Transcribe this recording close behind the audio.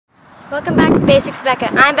Welcome back to Basics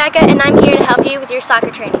Bekah. I'm Bekah and I'm here to help you with your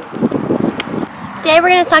soccer training. Today we're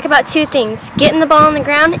going to talk about two things, getting the ball on the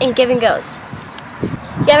ground and give and goes.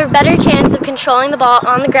 You have a better chance of controlling the ball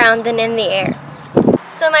on the ground than in the air.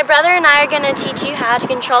 So my brother and I are going to teach you how to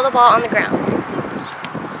control the ball on the ground.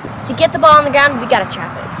 To get the ball on the ground, we got to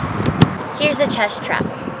trap it. Here's a chest trap.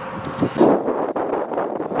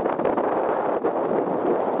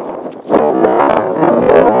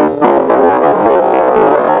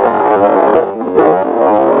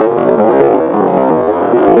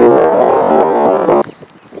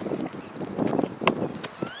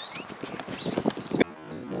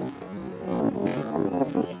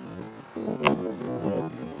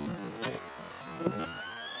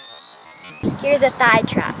 Here's a thigh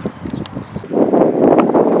trap.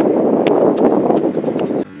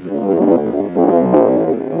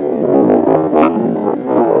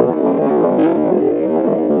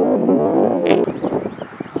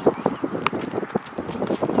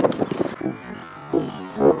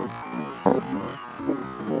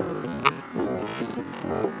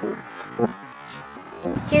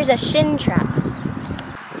 Here's a shin trap.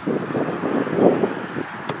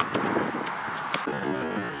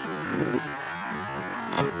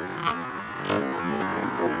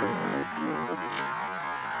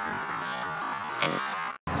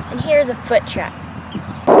 And here's a foot trap.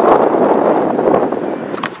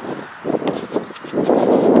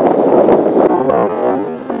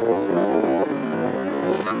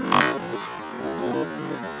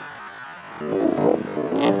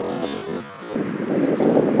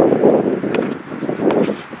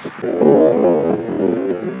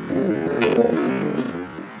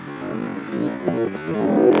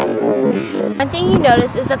 One thing you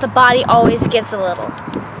notice is that the body always gives a little.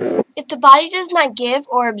 If the body does not give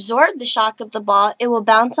or absorb the shock of the ball, it will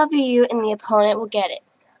bounce off of you and the opponent will get it.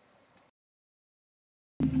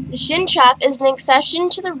 The shin trap is an exception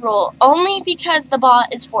to the rule only because the ball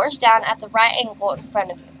is forced down at the right angle in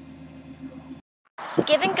front of you.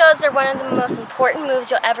 Give and goes are one of the most important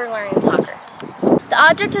moves you'll ever learn in soccer. The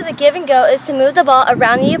object of the give and go is to move the ball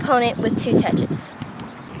around the opponent with 2 touches.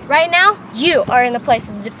 Right now, you are in the place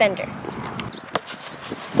of the defender.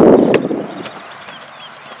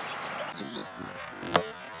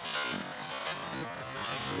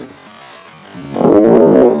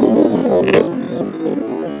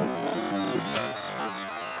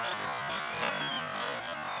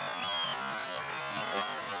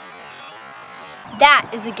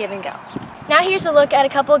 That is a give and go. Now here's a look at a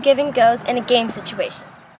couple give and goes in a game situation.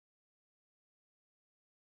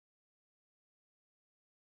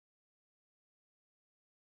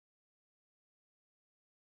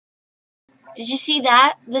 Did you see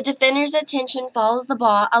that? The defender's attention follows the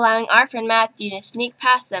ball, allowing our friend Matthew to sneak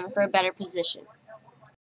past them for a better position.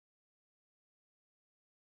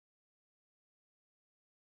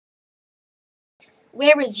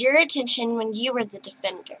 Where was your attention when you were the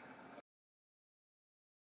defender?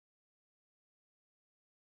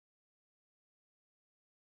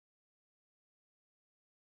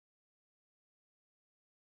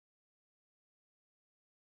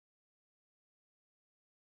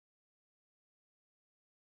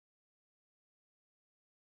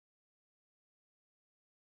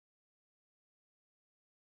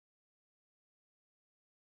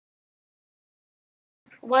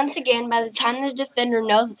 Once again, by the time the defender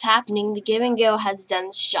knows what's happening, the give and go has done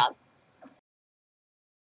its job.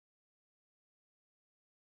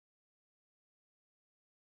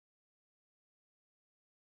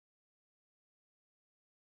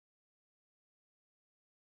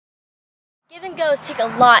 Give and goes take a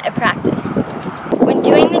lot of practice. When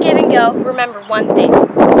doing the give and go, remember one thing.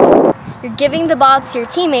 You're giving the ball to your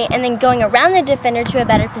teammate and then going around the defender to a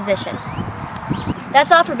better position. That's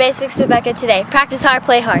all for Basics with Bekah today. Practice hard,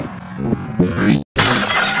 play hard.